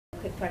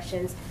quick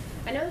questions.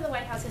 I know that the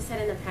White House has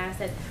said in the past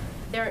that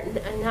they're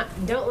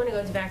don't want to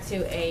go back to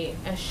a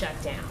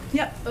shutdown.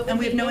 Yep, and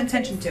we have no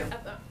intention to.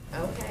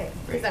 Okay,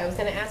 because I was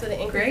going to ask with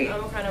the increase in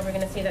Omicron, are we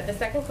going to see that? The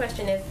second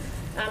question is,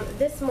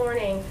 this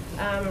morning,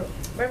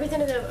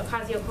 Representative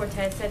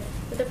Ocasio-Cortez said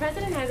that the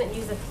president hasn't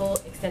used the full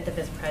extent of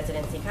his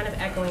presidency, kind of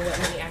echoing what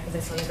many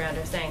activists on the ground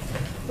are saying.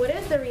 What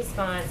is the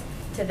response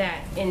to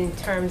that in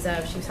terms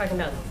of, she was talking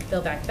about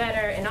Build Back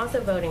Better and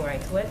also voting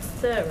rights. What's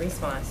the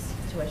response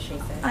to what she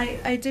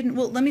said? I didn't,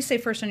 well, let me say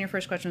first on your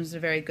first question, was a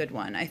very good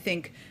one. I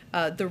think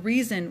the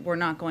reason we're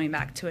not going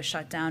back to a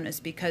shutdown is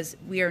because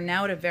we are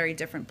now at a very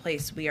different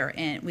place we were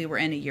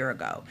in a year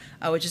ago,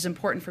 which is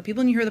important for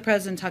people. And you hear the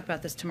president talk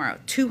about this tomorrow.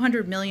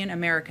 200 million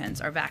Americans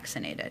are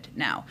vaccinated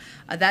now.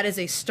 That is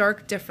a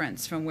stark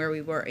difference from where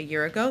we were a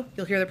year ago.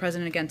 You'll hear the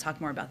president again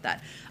talk more about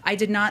that. I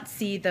did not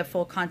see the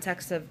full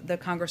context of the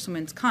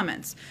Congresswoman's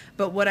comments,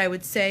 but what I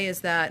would say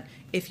is that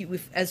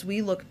as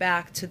we look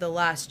back to the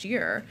last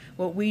year,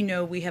 what we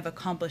know we have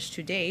accomplished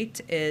to date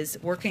is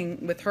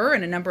working with her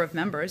and a number of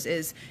members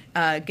is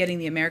getting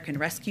the American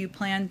Rescue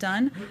Plan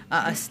done,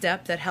 a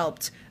step that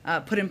helped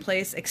put in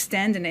place,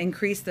 extend and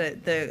increase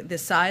the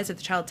size of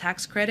the child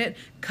tax credit,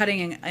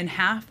 cutting in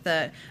half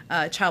the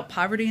child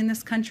poverty in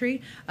this country,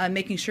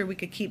 making sure we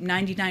could keep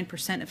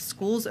 99% of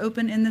schools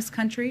open in this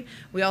country.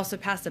 We also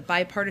passed a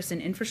bipartisan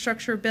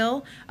infrastructure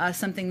bill,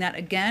 something that,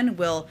 again,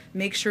 will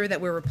make sure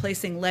that we're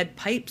replacing lead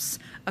pipes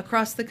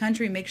across the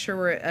country, make sure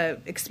we're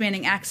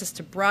expanding access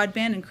to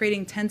broadband and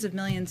creating tens of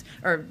millions,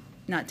 or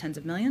not tens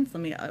of millions, let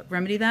me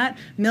remedy that,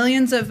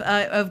 millions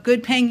of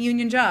good-paying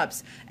union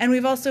jobs. And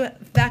we've also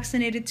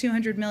vaccinated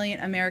 200 million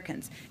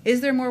Americans.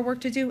 Is there more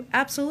work to do?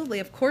 Absolutely,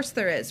 of course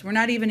there is. We're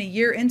not even a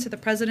year into the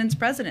president's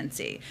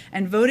presidency.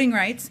 And voting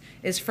rights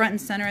is front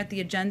and center at the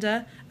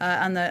agenda,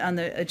 on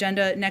the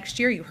agenda next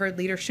year. You heard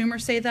Leader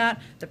Schumer say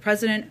that. The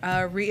president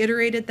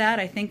reiterated that,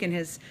 I think, in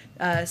his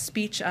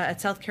speech at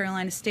South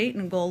Carolina State,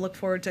 and we'll look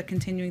forward to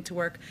continuing to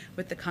work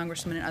with the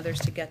congressman and others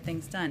to get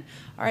things done.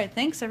 All right,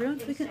 thanks everyone.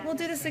 We'll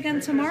do this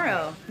again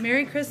tomorrow.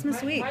 Merry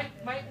Christmas week.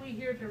 Might we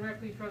hear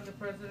directly from the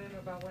president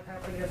about what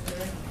happened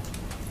yesterday?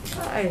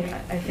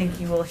 I think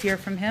you will hear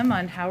from him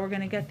on how we're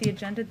going to get the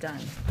agenda done.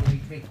 We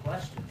take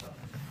questions.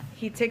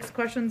 He takes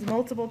questions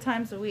multiple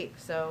times a week,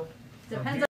 so depends on